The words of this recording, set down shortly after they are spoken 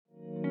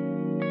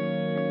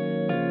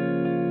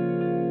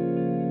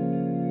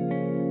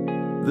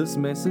This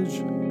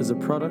message is a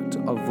product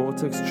of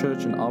Vortex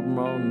Church in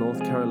Albemarle, North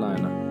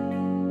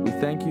Carolina. We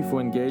thank you for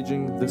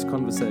engaging this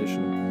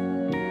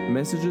conversation.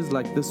 Messages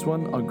like this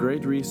one are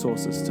great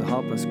resources to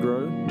help us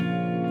grow,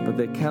 but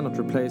they cannot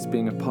replace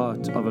being a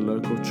part of a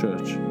local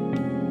church.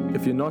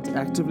 If you're not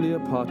actively a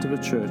part of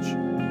a church,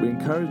 we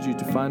encourage you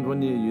to find one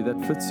near you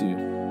that fits you.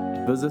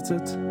 Visit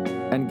it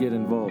and get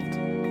involved.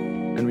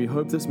 And we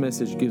hope this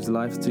message gives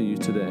life to you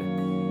today.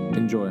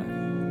 Enjoy.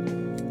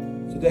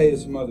 Today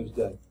is Mother's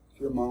Day. If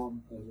you're a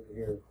mom and you're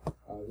here,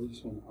 we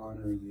just want to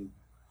honor you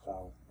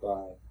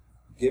by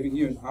giving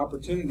you an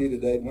opportunity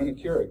today to win a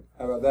Keurig.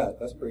 How about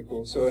that? That's pretty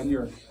cool. So in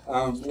your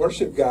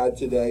worship guide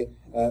today,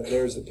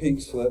 there's a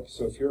pink slip.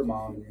 So if you're a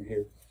mom and you're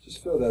here,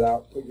 just fill that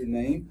out. Put your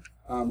name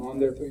on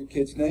there. Put your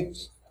kids'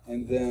 names.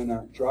 And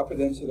then drop it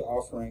into the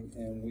offering.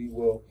 And we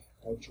will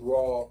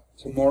draw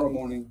tomorrow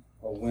morning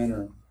a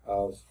winner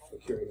of a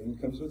Keurig. And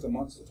it comes with a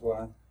month's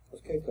supply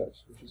of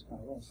K-Cups, which is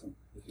kind of awesome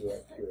if you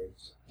like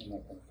Keurigs and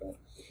that kind of thing.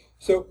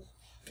 So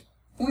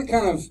I want to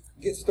kind of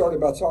get started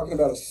by talking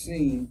about a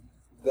scene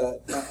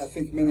that I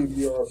think many of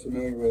you are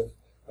familiar with.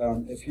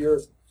 If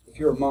you're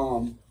a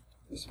mom,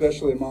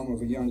 especially a mom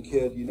of a young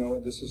kid, you know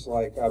what this is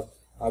like.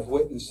 I've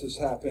witnessed this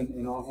happen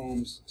in our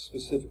homes,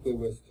 specifically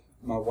with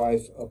my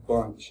wife, a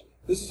bunch.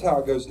 This is how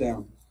it goes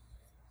down.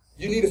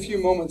 You need a few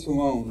moments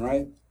alone,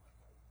 right?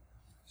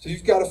 So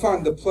you've got to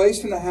find the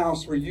place in the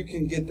house where you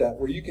can get that,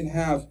 where you can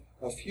have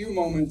a few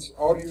moments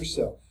all to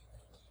yourself.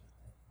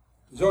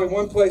 There's only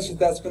one place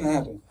that's going to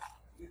happen.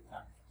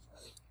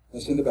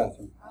 That's in the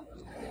bathroom.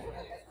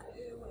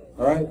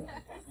 All right?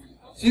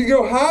 So you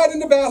go hide in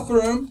the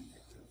bathroom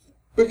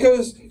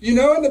because you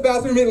know in the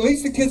bathroom at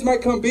least the kids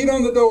might come beat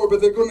on the door,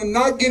 but they're going to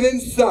not get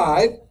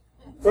inside,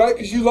 right?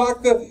 Because you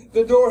lock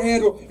the door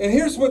handle. And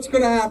here's what's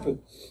going to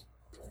happen.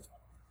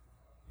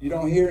 You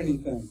don't hear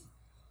anything.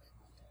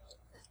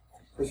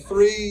 For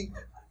 3-4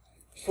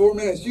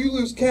 minutes, you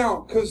lose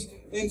count because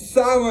in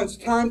silence,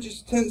 time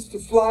just tends to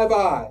fly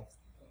by.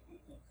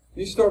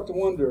 You start to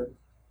wonder,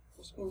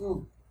 what's going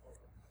on?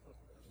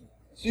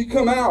 So you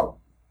come out.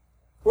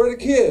 Where are the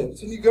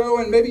kids? And you go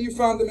and maybe you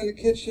find them in the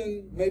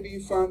kitchen. Maybe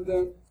you find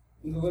them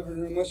in the living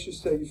room. Let's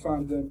just say you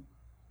find them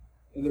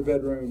in their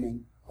bedroom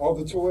and all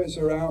the toys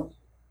are out.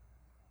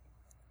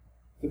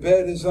 The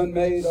bed is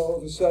unmade all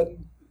of a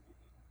sudden.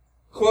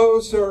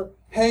 Clothes are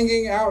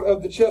hanging out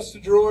of the chest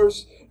of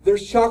drawers.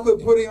 There's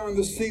chocolate pudding on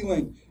the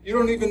ceiling. You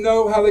don't even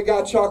know how they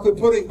got chocolate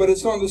pudding, but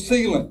it's on the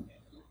ceiling.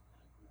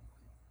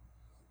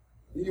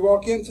 You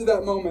walk into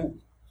that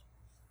moment,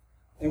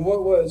 and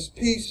what was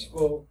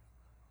peaceful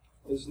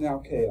is now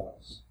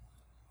chaos.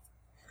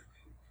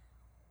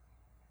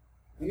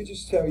 Let me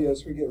just tell you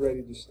as we get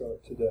ready to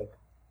start today,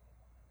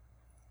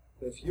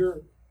 that if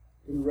you're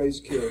going to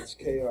raise kids,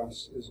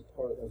 chaos is a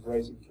part of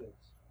raising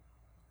kids.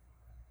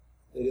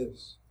 It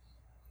is.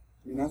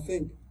 I mean, I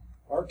think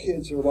our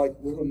kids are like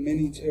little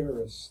mini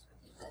terrorists.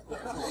 I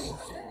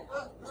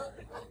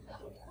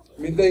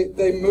mean,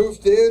 they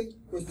moved in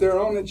with their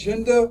own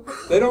agenda.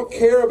 They don't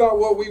care about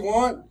what we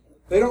want.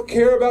 They don't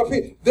care about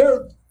peace.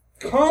 Their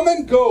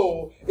common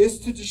goal is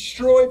to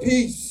destroy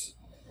peace.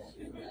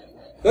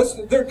 That's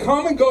their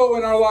common goal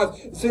in our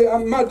lives. See,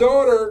 my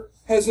daughter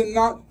has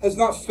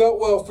not felt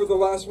well for the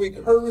last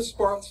week. Her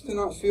response to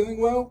not feeling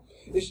well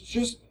is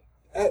just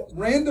at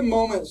random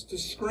moments to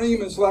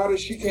scream as loud as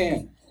she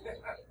can.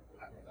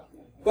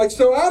 Like,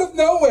 so out of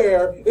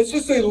nowhere, it's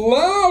just a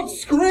loud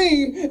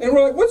scream, and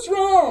we're like, what's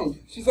wrong?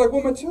 She's like,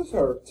 well, my tooth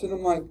hurts. And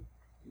I'm like,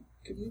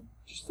 can you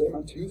just say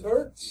my tooth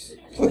hurts,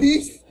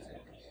 please?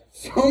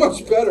 So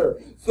much better,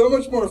 so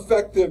much more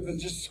effective than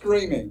just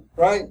screaming,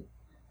 right?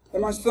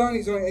 And my son,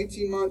 he's only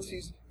 18 months.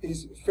 He's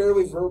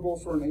fairly verbal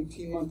for an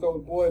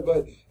 18-month-old boy,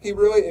 but he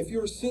really, if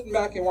you were sitting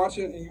back and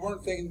watching it and you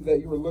weren't thinking that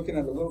you were looking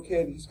at a little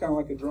kid, he's kind of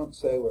like a drunk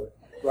sailor.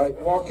 Right,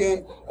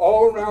 walking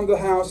all around the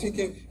house. He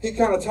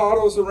kind of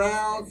toddles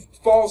around,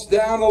 falls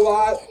down a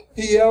lot.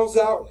 He yells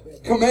out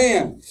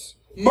commands.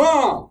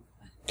 Mom,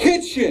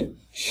 kitchen,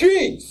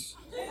 cheese.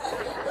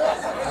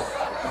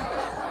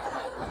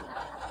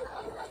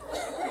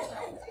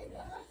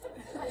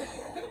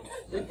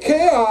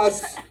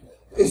 Chaos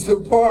is a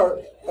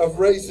part of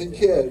raising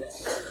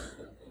kids.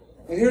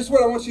 And here's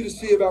what I want you to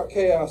see about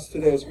chaos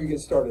today as we get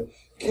started.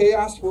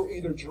 Chaos will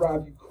either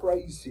drive you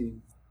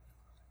crazy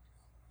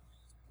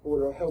or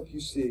it'll help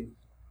you see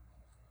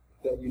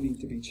that you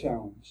need to be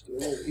challenged. It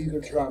will either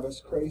drive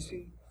us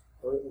crazy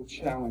or it will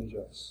challenge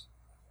us.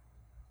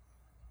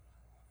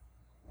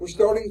 We're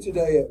starting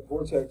today at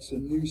Vortex a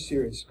new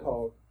series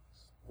called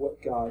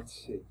What God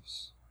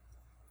Sees.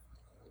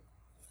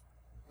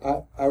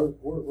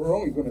 We're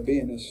only going to be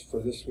in this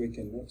for this week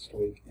and next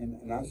week,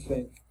 and I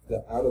think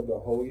that out of the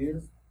whole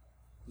year,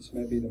 this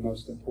may be the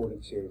most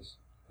important series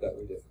that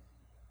we did.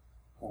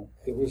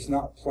 It was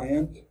not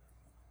planned,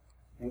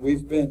 and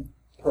we've been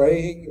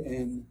praying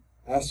and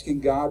asking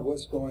God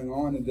what's going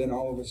on, and then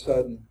all of a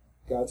sudden,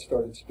 God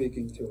started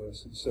speaking to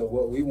us. And so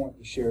what we want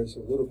to share is a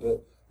little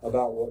bit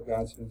about what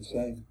God's been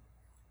saying.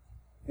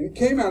 And it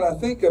came out, I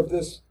think, of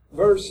this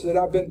verse that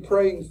I've been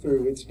praying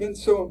through. It's been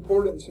so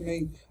important to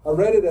me. I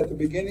read it at the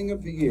beginning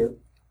of the year,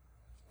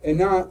 and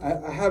now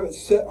I have it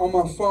set on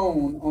my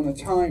phone on a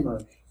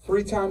timer.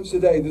 3 times a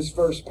day this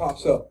verse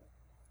pops up,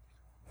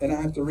 and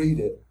I have to read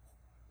it.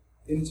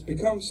 And it's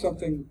become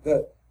something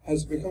that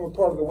has become a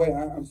part of the way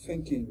I'm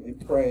thinking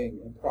and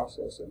praying and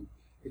processing.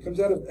 It comes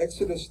out of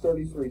Exodus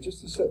 33,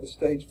 just to set the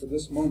stage for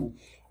this moment.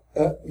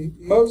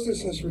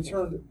 Moses has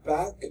returned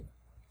back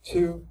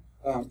to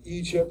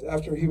Egypt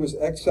after he was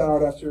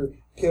exiled, after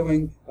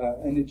killing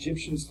an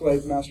Egyptian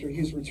slave master.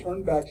 He's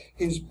returned back.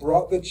 He's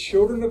brought the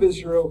children of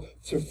Israel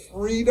to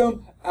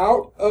freedom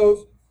out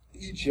of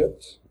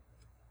Egypt.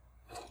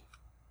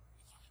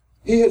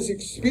 He has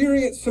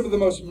experienced some of the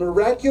most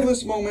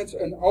miraculous moments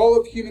in all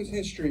of human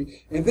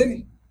history. And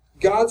then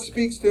God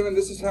speaks to him, and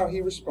this is how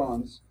he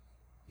responds.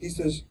 He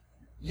says,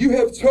 "You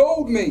have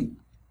told me,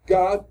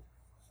 God,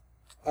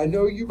 I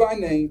know you by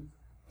name,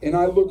 and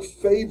I look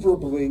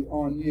favorably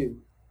on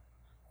you.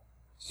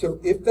 So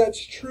if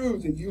that's true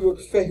that you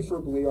look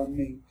favorably on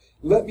me,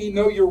 let me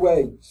know your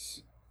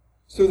ways,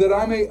 so that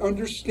I may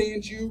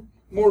understand you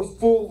more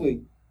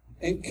fully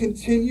and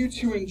continue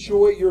to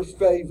enjoy your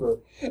favor.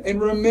 And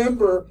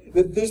remember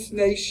that this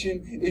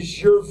nation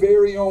is your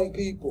very own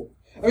people."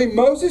 I mean,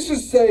 Moses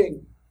is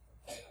saying,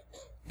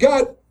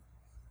 God,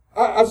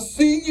 I've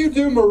seen you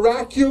do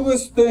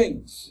miraculous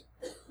things.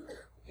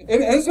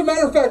 And as a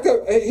matter of fact,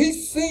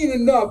 he's seen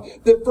enough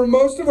that for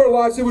most of our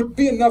lives, it would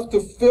be enough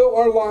to fill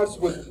our lives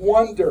with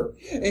wonder.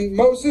 And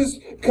Moses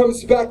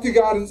comes back to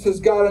God and says,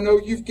 God, I know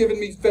you've given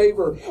me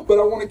favor, but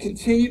I want to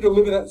continue to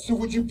live in that. So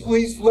would you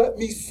please let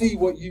me see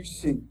what you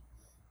see?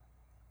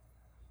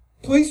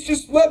 Please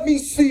just let me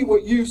see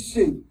what you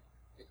see.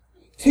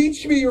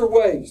 Teach me your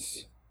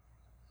ways.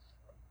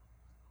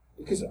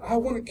 Because I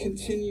want to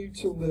continue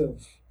to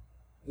live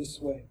this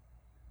way.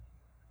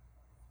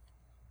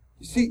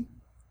 You see,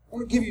 I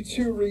want to give you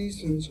 2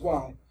 reasons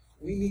why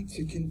we need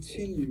to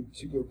continue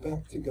to go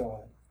back to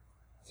God.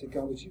 Say,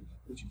 God, would you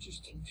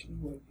just teach me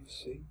what you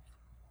see?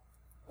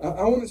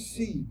 I want to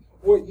see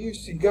what you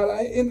see.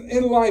 God,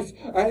 in life,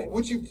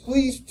 would you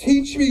please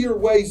teach me your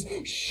ways?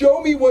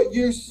 Show me what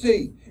you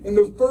see. And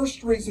the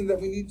first reason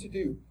that we need to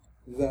do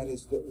that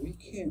is that we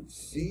can't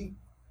see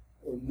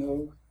or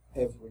know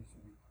everything.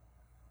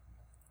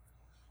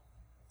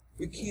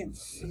 We can't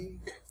see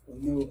or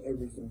know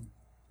everything.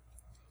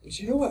 But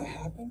you know what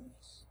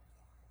happens?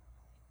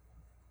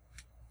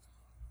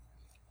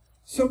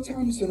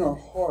 Sometimes in our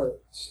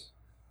hearts,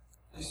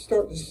 we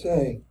start to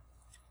say,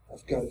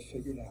 I've got it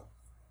figured out.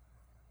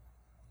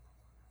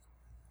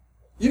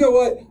 You know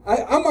what?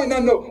 I might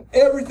not know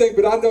everything,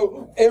 but I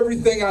know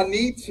everything I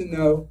need to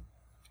know.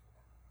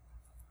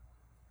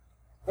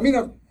 I mean,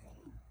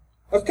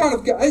 I've kind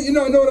of got, I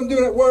know what I'm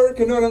doing at work.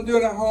 I know what I'm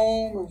doing at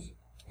home.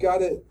 I've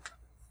got it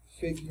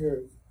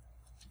figured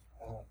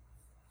out.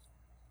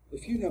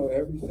 If you know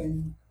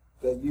everything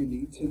that you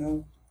need to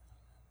know,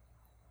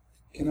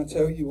 can I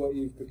tell you what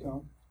you've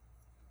become?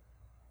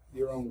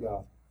 Your own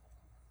God.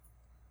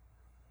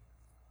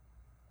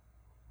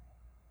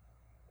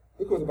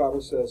 Look what the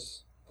Bible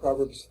says.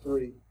 Proverbs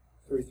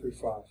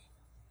 3:3-5.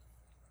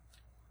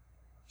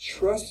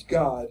 Trust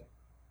God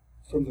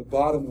from the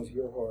bottom of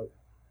your heart.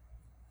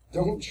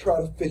 Don't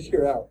try to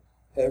figure out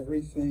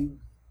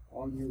everything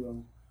on your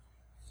own.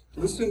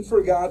 Listen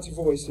for God's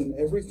voice in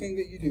everything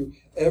that you do,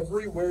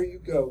 everywhere you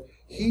go.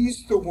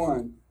 He's the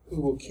one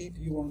who will keep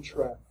you on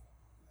track.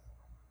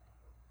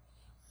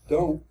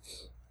 Don't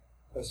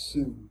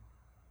assume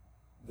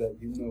that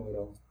you know it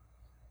all.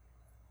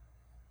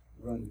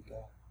 Run to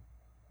God.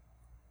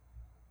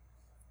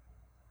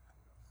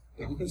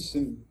 Don't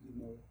assume that you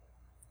know it.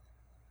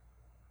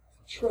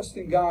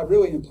 Trusting God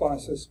really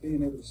implies us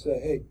being able to say,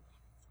 hey,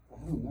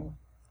 I don't know.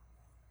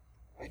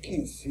 I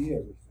can't see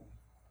everything.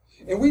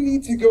 And we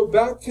need to go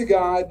back to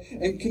God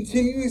and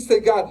continually say,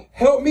 God,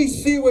 help me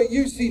see what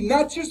you see.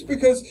 Not just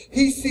because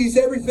he sees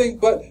everything,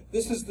 but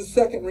this is the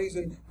second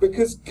reason,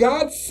 because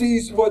God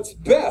sees what's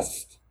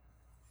best.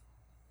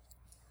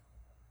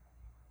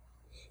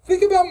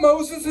 Think about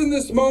Moses in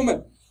this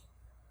moment.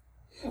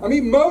 I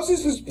mean,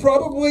 Moses has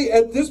probably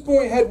at this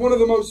point had one of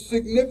the most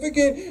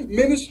significant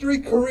ministry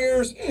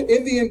careers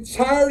in the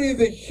entirety of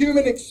the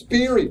human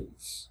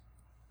experience.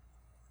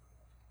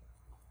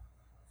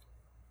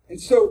 And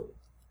so,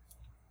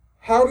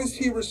 how does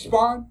he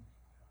respond?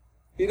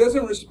 He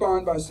doesn't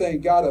respond by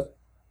saying, God, I've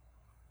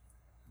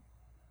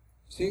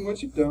seen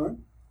what you've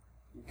done.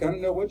 You kind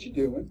of know what you're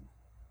doing.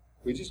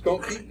 We just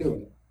going to keep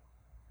doing it.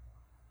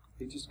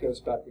 He just goes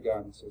back to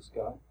God and says,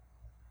 God,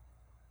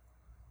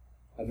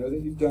 I know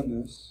that you've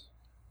done this.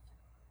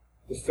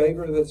 The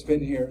favor that's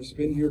been here has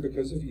been here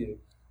because of you.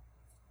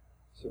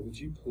 So would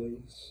you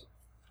please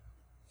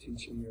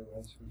teach me your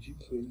ways? Would you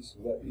please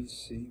let me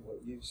see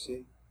what you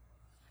see?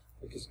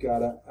 Because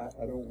God,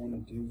 I don't want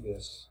to do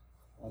this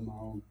on my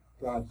own.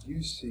 God,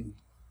 you see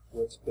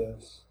what's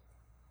best.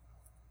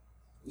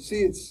 You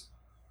see, it's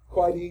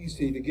quite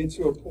easy to get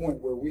to a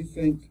point where we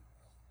think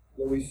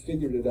that we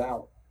figured it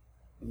out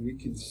and we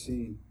can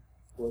see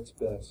what's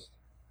best.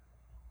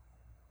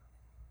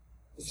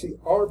 See,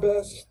 our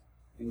best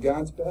and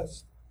God's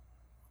best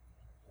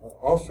are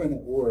often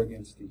at war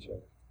against each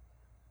other.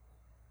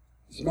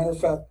 As a matter of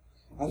fact,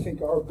 I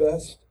think our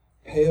best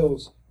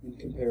pales in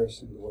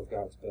comparison to what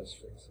God's best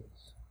for us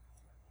is.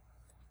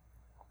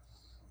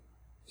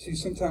 See,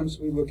 sometimes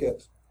we look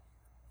at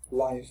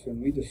life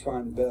and we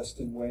define best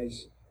in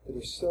ways that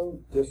are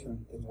so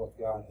different than what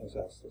God has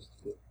asked us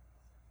to do.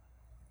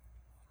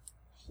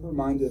 I'm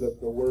reminded of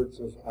the words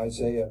of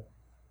Isaiah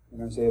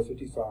in Isaiah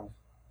 55,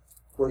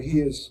 where he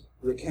is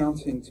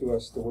recounting to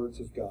us the words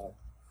of God.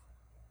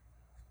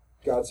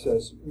 God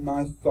says,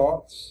 "My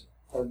thoughts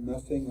are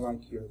nothing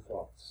like your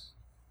thoughts.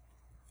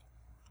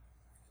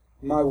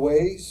 My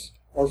ways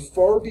are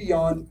far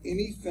beyond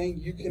anything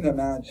you can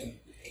imagine.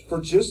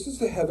 For just as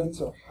the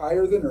heavens are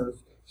higher than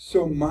earth,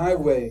 so my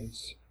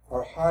ways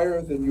are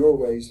higher than your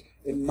ways,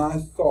 and my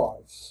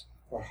thoughts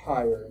are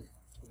higher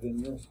than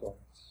your thoughts."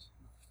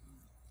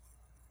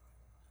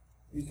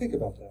 You think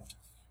about that.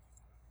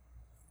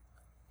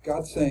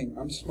 God's saying,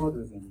 I'm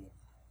smarter than you.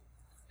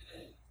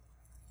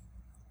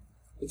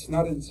 It's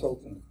not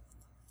insulting.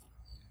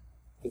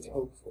 It's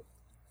hopeful.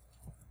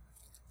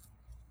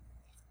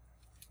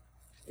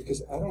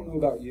 Because I don't know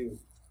about you,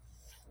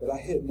 but I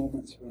hit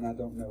moments when I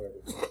don't know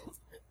everything.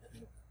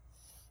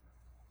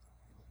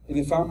 And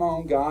if I'm my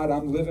own God,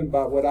 I'm living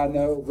by what I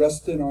know,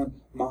 resting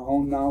on my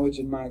own knowledge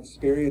and my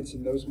experience.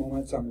 In those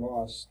moments, I'm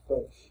lost.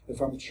 But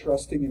if I'm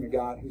trusting in a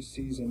God who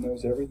sees and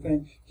knows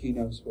everything, he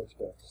knows what's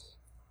best.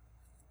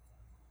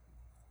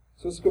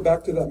 So let's go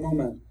back to that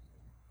moment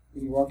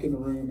when you walk in the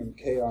room and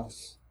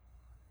chaos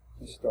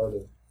has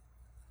started.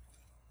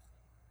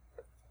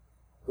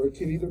 Where it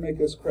can either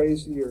make us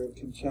crazy or it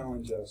can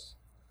challenge us.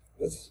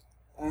 Let's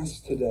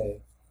ask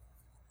today,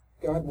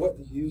 God, what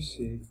do you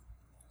see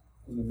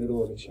in the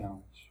middle of a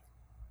challenge?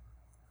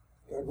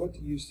 God, what do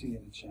you see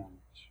in a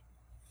challenge?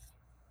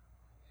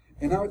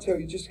 And I would tell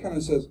you, just kind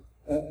of says,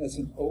 as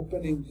an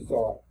opening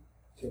thought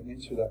to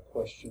answer that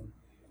question,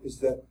 is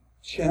that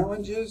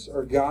challenges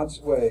are God's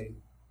way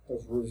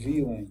of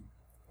revealing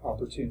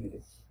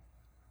opportunity.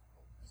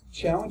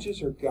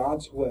 Challenges are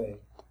God's way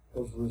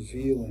of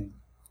revealing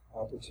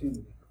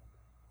opportunity.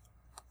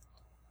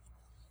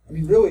 I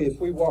mean, really, if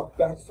we walk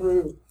back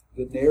through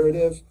the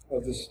narrative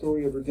of the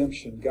story of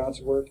redemption,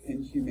 God's work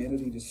in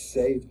humanity to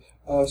save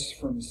us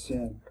from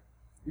sin,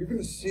 you're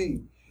going to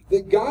see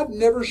that God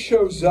never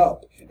shows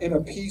up in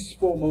a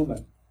peaceful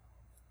moment.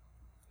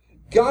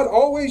 God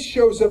always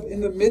shows up in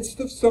the midst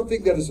of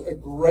something that is a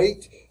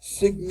great,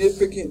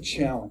 significant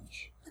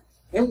challenge.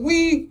 And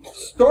we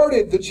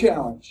started the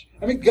challenge.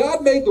 I mean,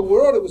 God made the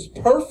world. It was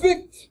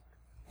perfect.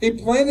 He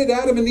planted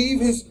Adam and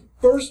Eve, his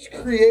first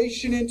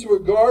creation, into a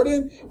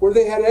garden where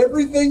they had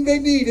everything they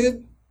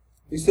needed,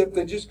 except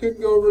they just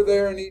couldn't go over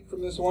there and eat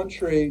from this one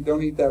tree.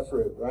 Don't eat that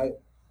fruit, right?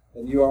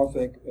 And you all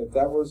think, if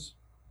that was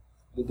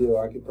the deal,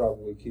 I could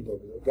probably keep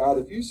up with it. God,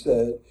 if you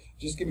said,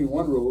 just give me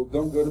one rule,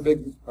 don't go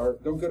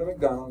to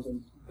McDonald's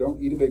and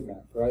don't eat a Big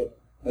Mac, right?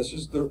 That's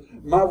just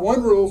my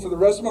one rule for the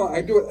rest of my life. I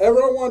can do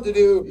whatever I want to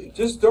do.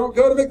 Just don't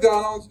go to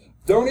McDonald's.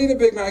 Don't eat a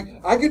Big Mac.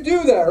 I could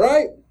do that,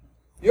 right?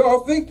 You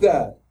all think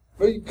that.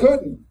 But you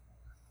couldn't.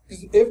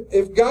 Because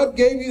if God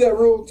gave you that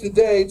rule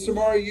today,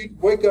 tomorrow you'd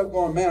wake up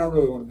going, man, I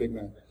really want a Big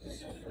Mac.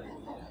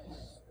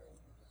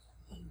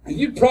 And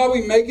you'd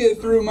probably make it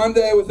through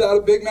Monday without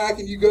a Big Mac,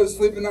 and you go to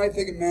sleep at night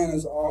thinking, man,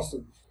 that's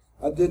awesome.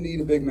 I didn't eat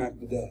a Big Mac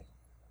today.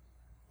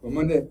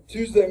 But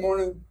Tuesday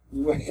morning,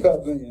 you wake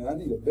up thinking, I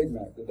need a Big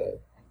Mac today.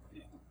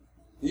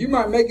 You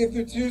might make it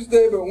through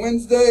Tuesday, but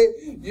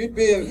Wednesday, you'd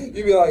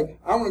be like,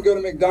 I want to go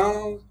to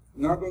McDonald's.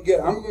 I'm going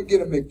to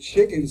get a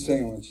McChicken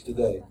sandwich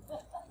today.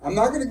 I'm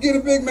not going to get a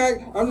Big Mac.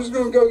 I'm just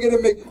going to go get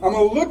I'm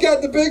going to look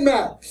at the Big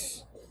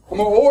Macs. I'm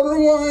going to order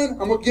one.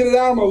 I'm going to get it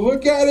out. I'm going to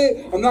look at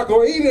it. I'm not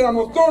going to eat it. I'm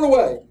going to throw it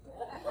away.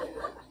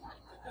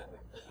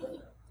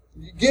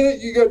 You get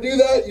it. You go do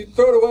that. You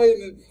throw it away.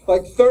 And then,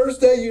 like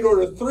Thursday, you'd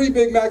order 3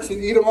 Big Macs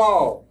and eat them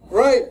all.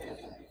 Right?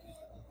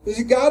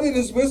 Because God in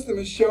his wisdom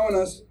is showing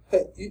us,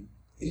 hey,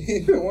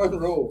 even one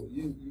rule.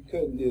 You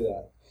couldn't do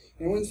that.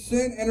 And when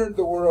sin entered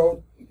the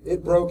world,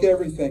 it broke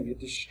everything. It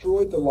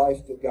destroyed the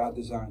life that God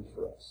designed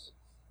for us.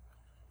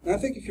 And I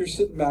think if you're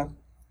sitting back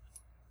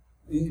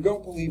and you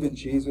don't believe in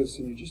Jesus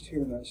and you're just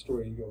hearing that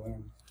story, you go,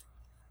 man,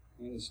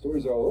 the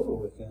story's all over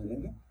with then,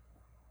 isn't it?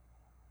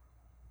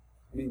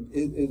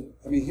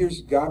 I mean,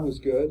 here's God was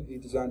good. He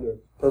designed a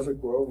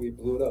perfect world. We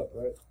blew it up,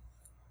 right?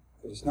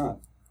 But it's not.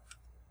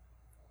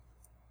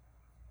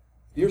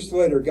 Years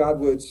later, God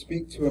would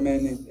speak to a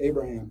man named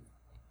Abraham,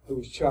 who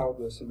was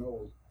childless and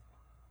old,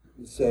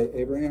 and say,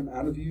 Abraham,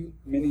 out of you,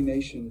 many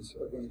nations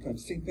are going to come.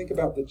 See, think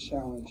about the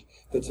challenge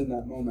that's in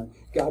that moment.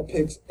 God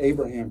picks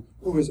Abraham,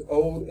 who is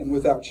old and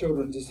without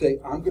children, to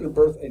say, I'm going to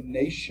birth a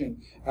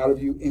nation out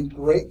of you. In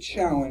great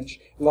challenge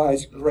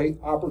lies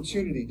great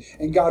opportunity.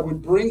 And God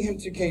would bring him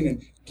to Canaan,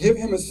 give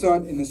him a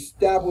son, and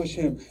establish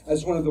him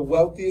as one of the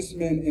wealthiest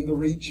men in the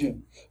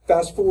region.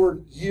 Fast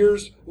forward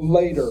years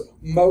later,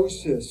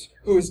 Moses,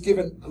 who is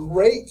given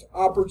great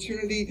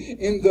opportunity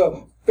in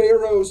the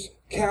Pharaoh's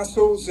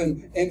castles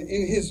and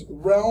in his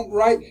realm,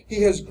 right?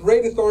 He has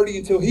great authority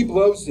until he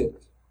blows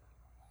it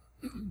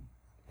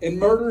and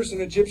murders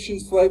an Egyptian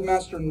slave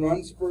master and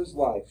runs for his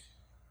life.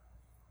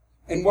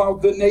 And while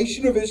the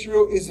nation of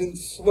Israel is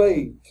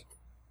enslaved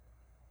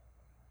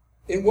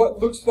in what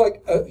looks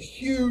like a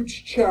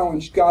huge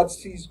challenge, God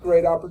sees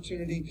great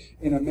opportunity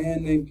in a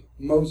man named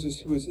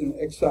Moses who is in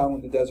exile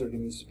in the desert.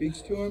 And he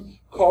speaks to him,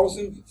 calls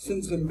him,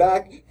 sends him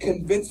back,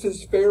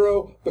 convinces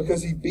Pharaoh,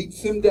 because he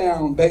beats him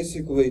down,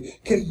 basically,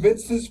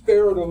 convinces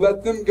Pharaoh to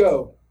let them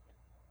go.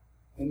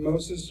 And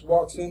Moses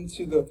walks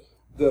into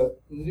the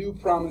new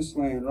promised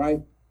land,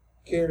 right?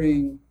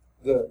 Carrying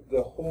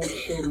the whole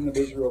children of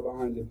Israel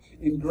behind him.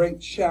 In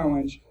great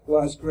challenge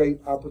lies great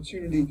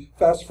opportunity.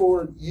 Fast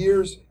forward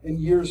years and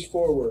years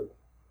forward.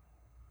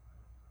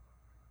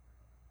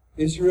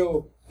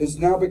 Israel has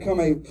now become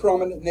a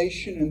prominent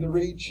nation in the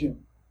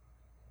region.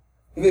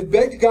 And they've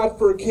begged God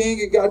for a king,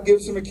 and God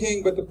gives them a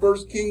king, but the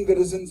first king that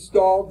is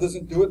installed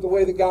doesn't do it the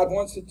way that God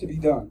wants it to be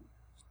done.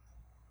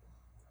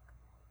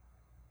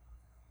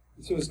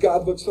 And so as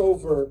God looks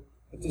over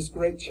at this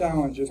great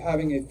challenge of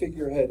having a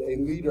figurehead, a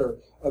leader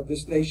of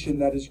this nation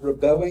that is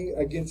rebelling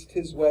against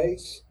his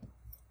ways,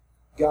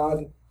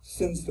 God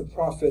sends the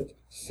prophet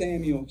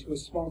Samuel to a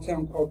small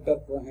town called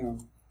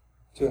Bethlehem,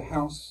 to a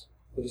house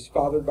that is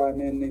fathered by a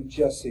man named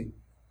Jesse.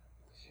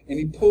 And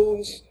he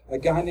pulls a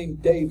guy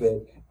named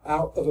David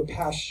out of a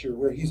pasture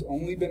where he's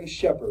only been a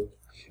shepherd.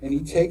 And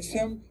he takes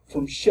him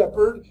from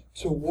shepherd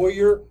to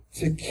warrior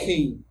to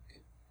king.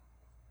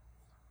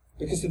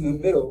 Because in the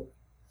middle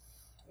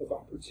of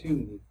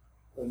opportunity,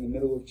 or in the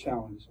middle of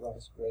challenge,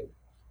 lies great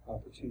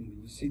opportunity.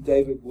 You see,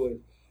 David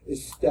would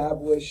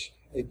establish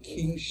a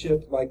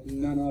kingship like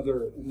none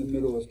other in the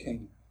middle of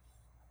Canaan.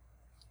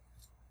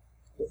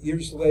 But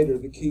years later,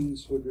 the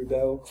kings would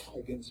rebel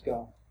against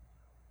God.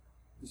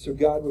 And so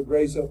God would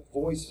raise up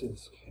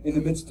voices in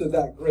the midst of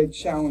that great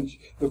challenge,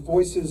 the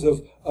voices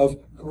of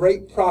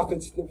great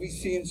prophets that we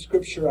see in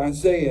Scripture,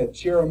 Isaiah,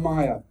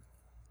 Jeremiah,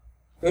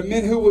 the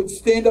men who would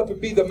stand up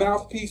and be the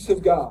mouthpiece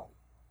of God,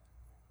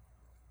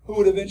 who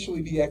would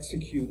eventually be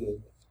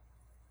executed.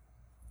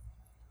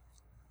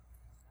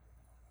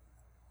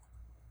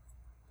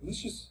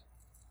 Let's just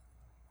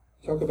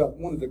talk about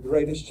one of the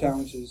greatest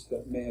challenges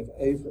that may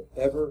have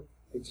ever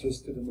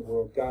existed in the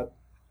world. God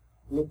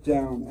looked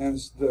down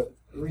as the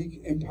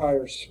Greek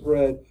Empire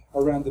spread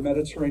around the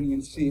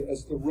Mediterranean Sea,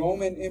 as the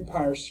Roman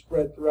Empire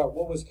spread throughout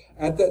what was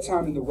at that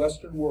time in the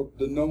Western world,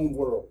 the known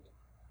world,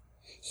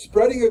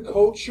 spreading a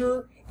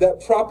culture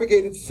that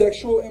propagated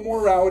sexual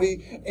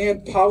immorality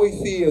and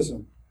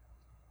polytheism.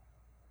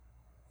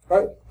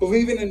 Right?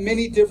 Believing in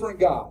many different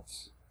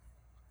gods.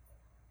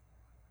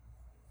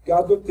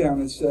 God looked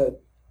down and said,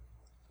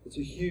 it's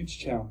a huge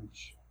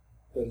challenge,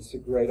 but it's a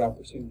great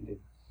opportunity.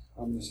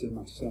 I'm going to send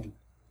my son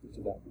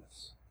into that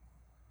mess.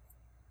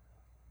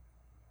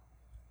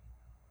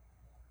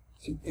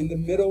 See, in the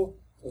middle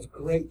of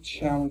great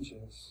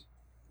challenges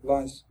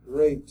lies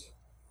great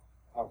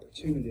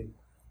opportunity.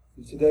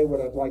 And today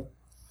what I'd like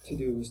to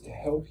do is to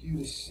help you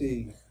to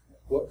see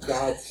what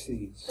God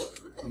sees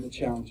in the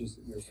challenges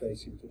that you're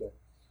facing today.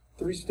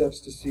 3 steps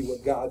to see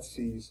what God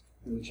sees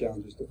in the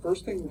challenges. The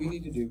first thing that we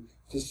need to do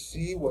to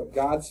see what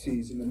God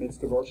sees in the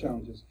midst of our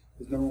challenges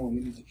is, number one,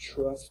 we need to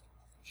trust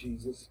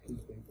Jesus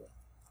completely.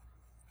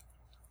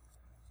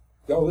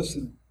 Y'all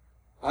listen,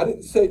 I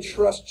didn't say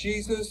trust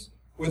Jesus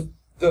with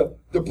the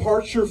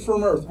departure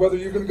from earth, whether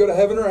you're going to go to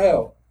heaven or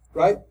hell,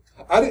 right?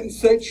 I didn't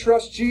say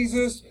trust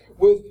Jesus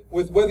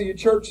with whether your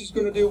church is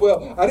going to do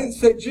well. I didn't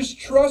say just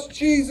trust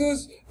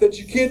Jesus that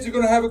your kids are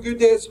going to have a good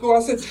day at school.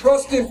 I said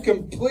trust Him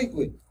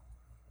completely.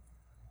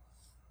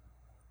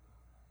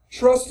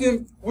 Trust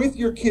Him with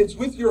your kids,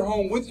 with your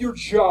home, with your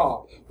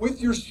job,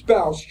 with your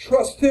spouse.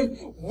 Trust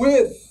Him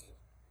with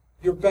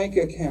your bank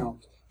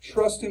account.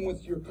 Trust Him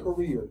with your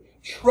career.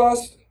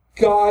 Trust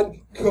God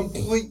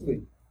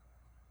completely.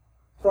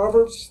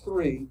 Proverbs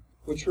 3,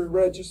 which we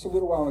read just a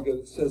little while ago,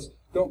 that says,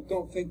 don't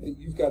think that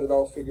you've got it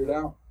all figured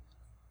out,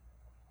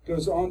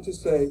 goes on to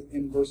say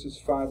in verses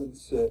 5 and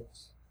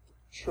 6,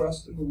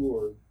 trust in the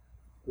Lord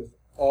with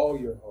all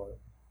your heart.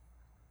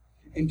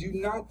 And do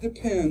not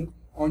depend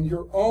on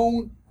your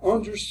own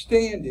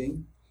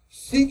understanding.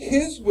 Seek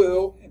His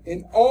will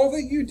in all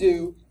that you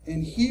do,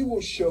 and He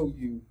will show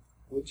you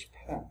which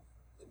path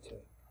to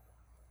take.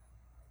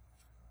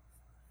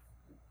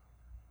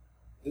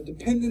 The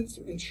dependence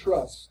and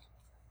trust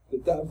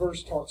that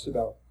verse talks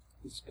about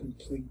is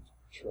complete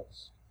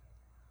trust.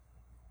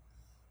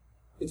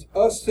 It's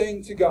us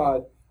saying to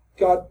God,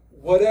 God,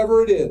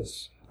 whatever it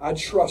is, I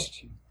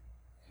trust you.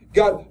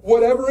 God,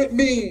 whatever it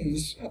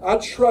means, I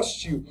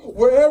trust you.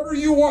 Wherever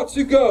you want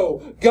to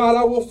go, God,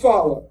 I will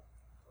follow.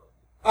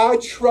 I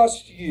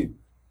trust you.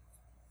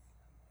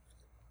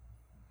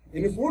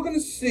 And if we're going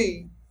to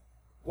see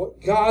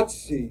what God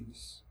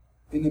sees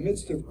in the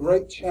midst of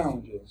great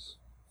challenges,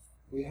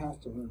 we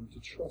have to learn to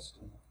trust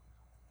Him.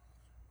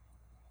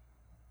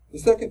 The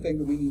second thing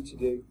that we need to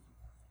do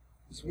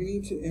is we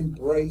need to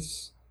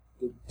embrace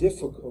the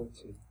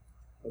difficulty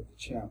of the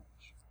challenge.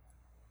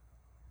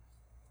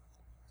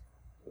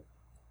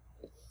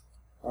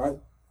 All right?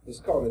 It's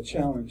called a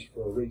challenge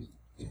for a reason.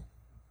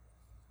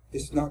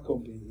 It's not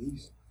going to be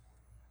easy.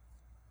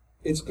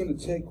 It's going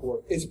to take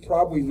work. It's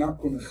probably not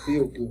going to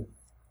feel good.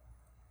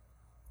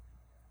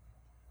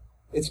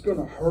 It's going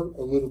to hurt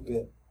a little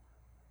bit.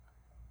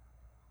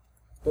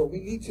 But we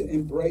need to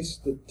embrace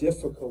the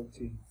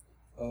difficulty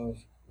of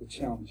the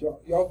challenge.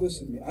 Y'all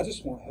listen to me. I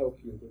just want to help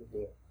you a little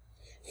bit.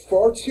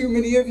 Far too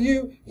many of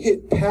you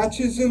hit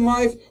patches in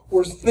life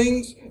where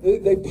things,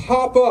 they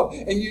pop up,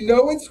 and you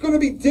know it's going to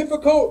be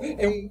difficult,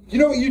 and you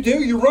know what you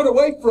do? You run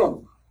away from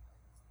it.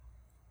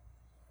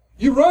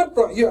 You run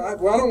from it. Yeah, I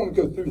don't want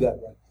to go through that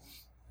right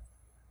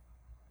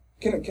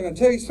now. Can I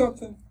tell you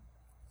something?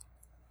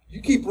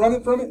 You keep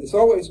running from it, it's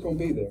always going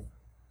to be there.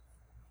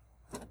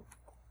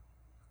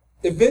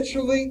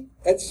 Eventually,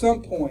 at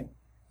some point,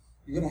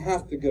 you're going to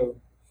have to go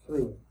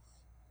through it.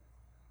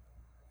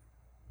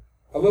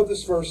 I love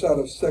this verse out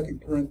of 2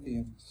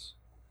 Corinthians.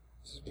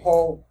 This is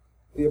Paul,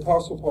 the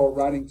Apostle Paul,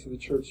 writing to the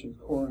church in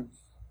Corinth.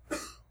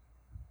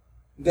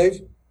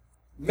 They've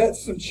met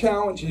some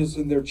challenges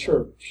in their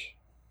church.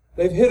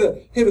 They've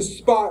hit a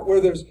spot where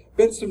there's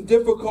been some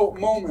difficult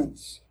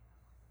moments.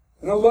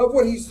 And I love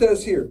what he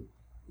says here.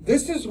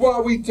 This is why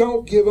we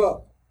don't give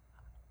up.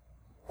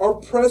 Our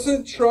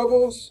present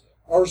troubles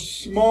are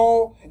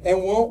small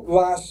and won't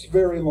last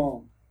very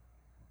long.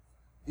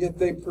 Yet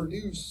they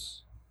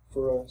produce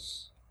for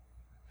us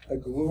a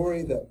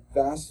glory that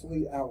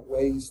vastly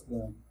outweighs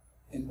them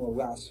and will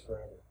last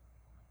forever.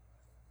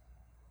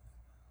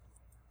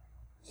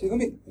 See, let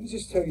me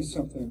just tell you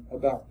something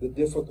about the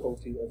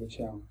difficulty of a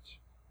challenge.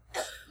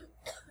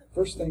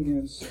 First thing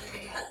is,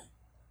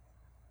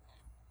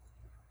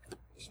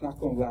 it's not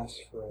going to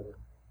last forever.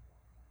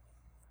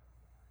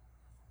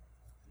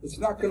 It's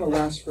not going to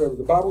last forever.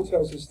 The Bible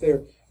tells us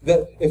there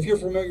that, if you're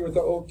familiar with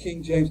the old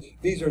King James,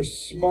 these are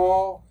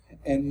small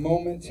and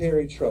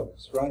momentary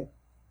troubles, right?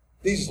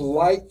 These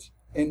light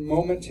and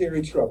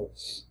momentary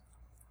troubles.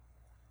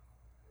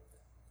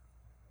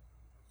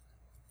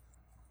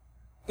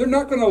 They're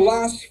not going to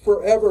last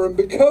forever. And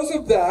because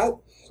of that,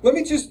 let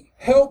me just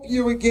help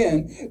you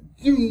again.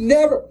 You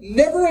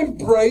never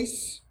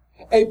embrace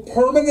a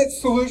permanent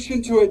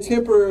solution to a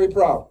temporary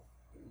problem.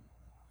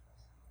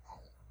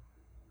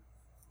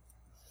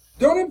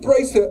 Don't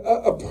embrace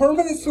a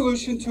permanent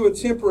solution to a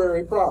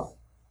temporary problem.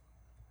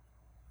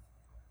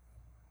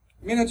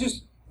 I mean, I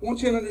just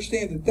want you to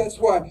understand that that's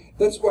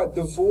why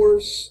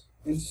divorce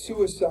and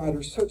suicide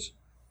are such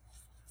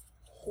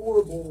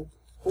horrible,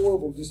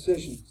 horrible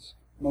decisions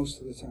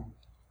most of the time.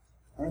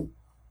 All right?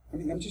 I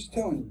mean, I'm just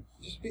telling you.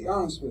 Just be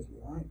honest with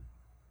you, all right?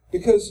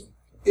 Because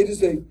it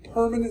is a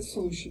permanent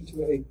solution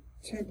to a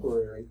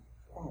temporary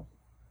problem.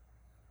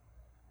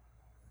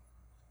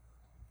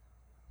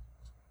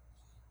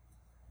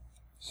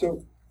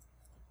 So,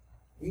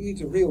 we need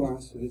to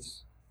realize that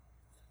it's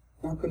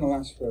not going to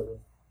last forever.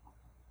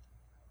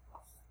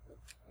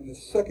 And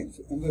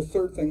the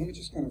third thing, let me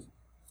just kind of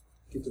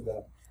get to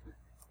that.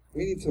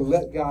 We need to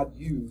let God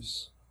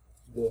use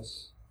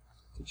this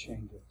to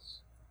change us.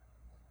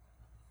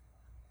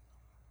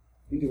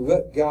 We need to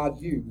let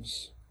God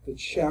use the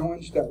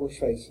challenge that we're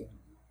facing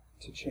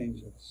to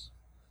change us.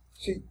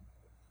 See,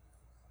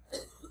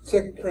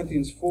 2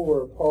 Corinthians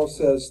 4, Paul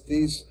says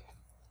these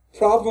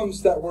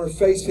problems that we're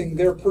facing,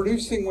 they're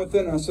producing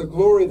within us a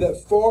glory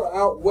that far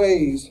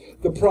outweighs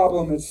the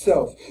problem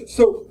itself.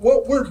 So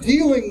what we're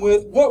dealing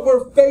with, what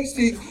we're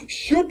facing,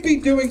 should be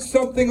doing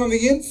something on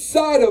the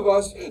inside of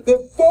us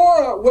that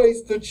far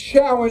outweighs the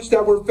challenge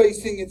that we're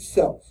facing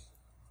itself.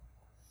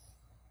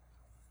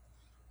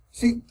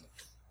 See,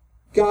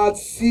 God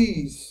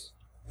sees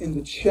in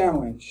the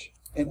challenge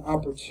an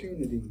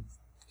opportunity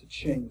to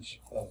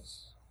change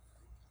us.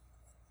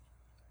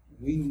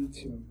 We need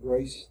to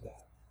embrace that.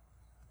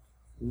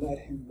 Let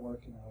Him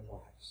work in our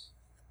lives.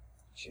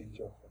 Change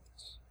our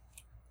hearts.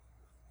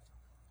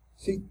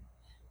 See,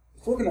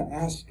 if we're going to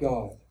ask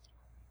God,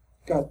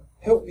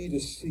 help me to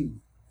see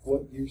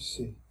what you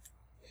see.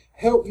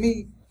 Help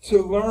me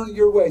to learn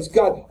your ways.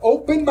 God,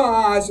 open my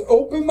eyes,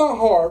 open my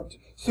heart,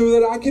 so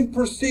that I can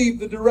perceive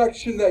the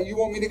direction that you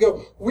want me to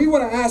go. We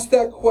want to ask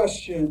that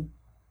question,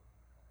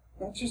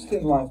 not just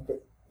in life,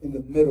 but in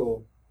the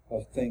middle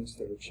of things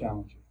that are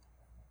challenging.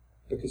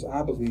 Because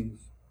I believe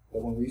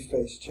that when we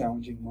face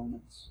challenging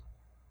moments,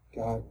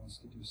 God wants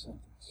to do something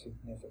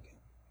significant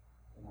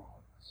in our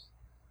hearts.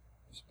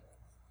 Let's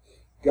pray.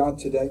 God,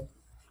 today,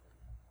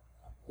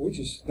 we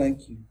just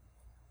thank you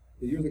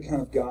that you're the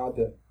kind of God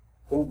that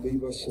won't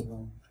leave us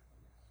alone.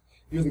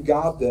 You're the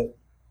God that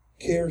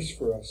cares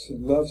for us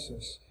and loves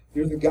us.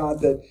 You're the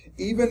God that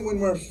even when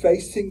we're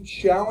facing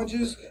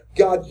challenges,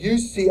 God, you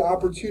see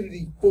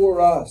opportunity for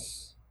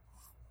us.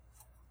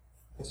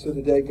 And so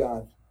today,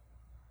 God,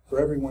 for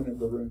everyone in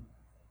the room,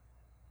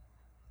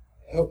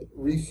 help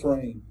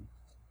reframe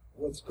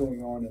what's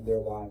going on in their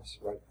lives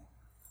right now,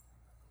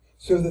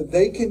 so that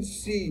they can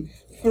see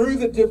through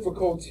the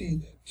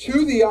difficulty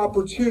to the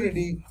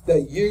opportunity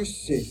that you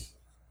see.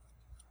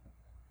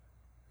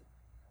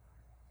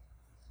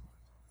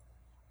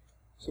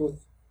 So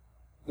with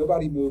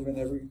nobody moving,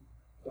 every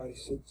Body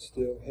sit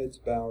still, heads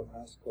bowed,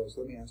 eyes closed.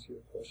 Let me ask you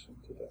a question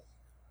today.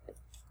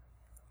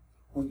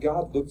 When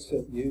God looks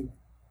at you,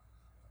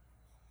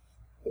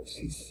 what does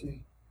He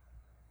see?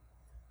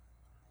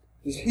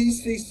 Does He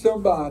see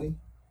somebody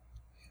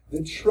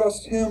that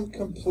trusts Him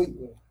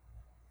completely?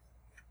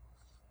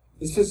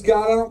 It says,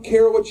 God, I don't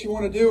care what you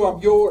want to do.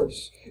 I'm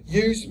yours.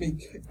 Use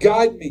me,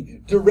 guide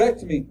me,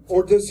 direct me.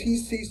 Or does He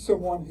see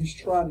someone who's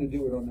trying to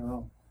do it on their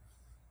own?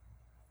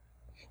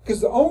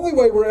 Because the only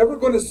way we're ever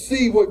going to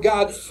see what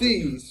God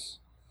sees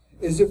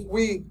is if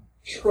we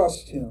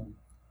trust Him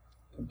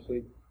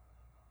completely.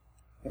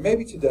 And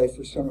maybe today,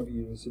 for some of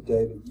you, is a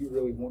day that you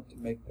really want to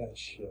make that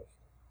shift.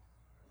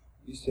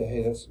 You say,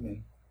 hey, that's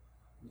me.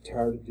 I'm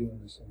tired of doing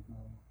this on my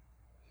own.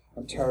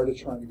 I'm tired of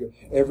trying to go.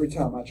 Every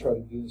time I try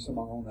to do this on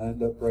my own, I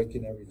end up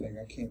breaking everything.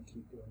 I can't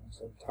keep doing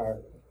this. I'm tired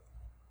of it.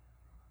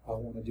 I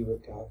want to do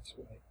it God's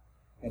way.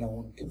 And I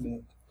want to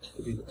commit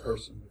to be the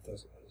person that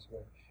does it His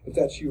way. If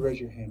that's you, raise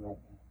your hand right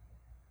now.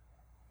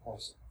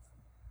 Awesome.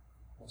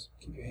 Awesome.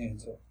 Keep your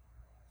hands up.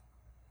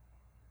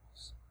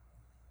 Awesome.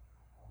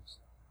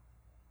 Awesome.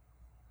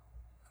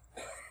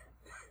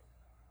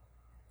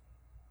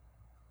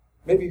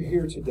 Maybe you're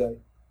here today.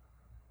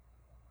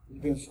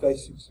 You've been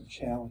facing some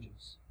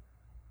challenges.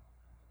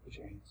 Put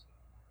your hands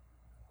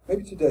up.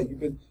 Maybe today you've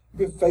been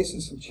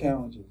facing some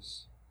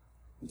challenges.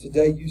 And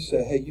today you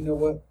say, hey, you know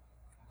what?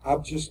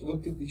 I've just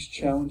looked at these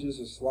challenges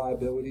as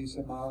liabilities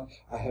in my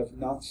life. I have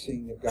not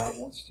seen that God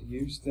wants to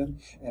use them.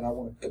 And I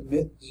want to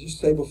commit, just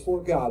say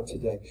before God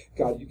today,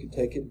 God, you can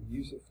take it and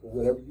use it for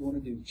whatever you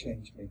want to do to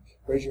change me.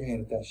 Raise your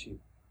hand if that's you.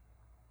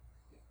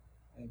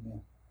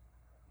 Amen.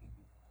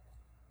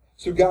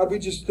 So God, we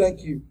just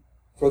thank you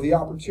for the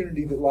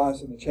opportunity that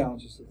lies in the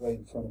challenges that lay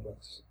in front of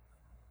us.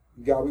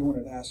 And God, we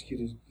want to ask you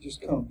to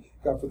just come.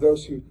 God, for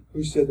those who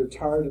said they're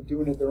tired of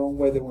doing it their own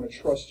way, they want to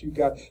trust you.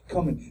 God,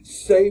 come and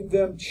save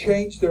them,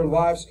 change their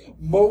lives,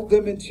 mold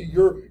them into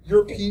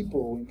your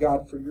people. And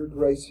God, for your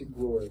grace and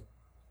glory,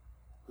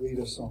 lead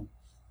us on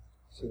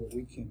so that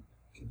we can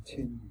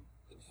continue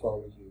to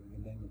follow you. In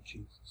the name of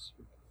Jesus.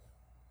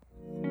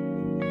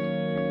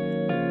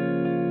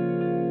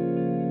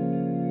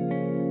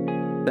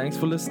 Thanks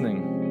for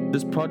listening.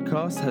 This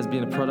podcast has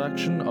been a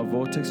production of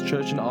Vortex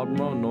Church in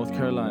Albemarle, North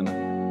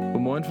Carolina. For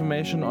more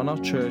information on our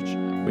church,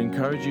 we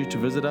encourage you to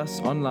visit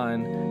us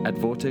online at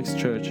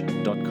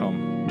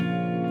vortexchurch.com.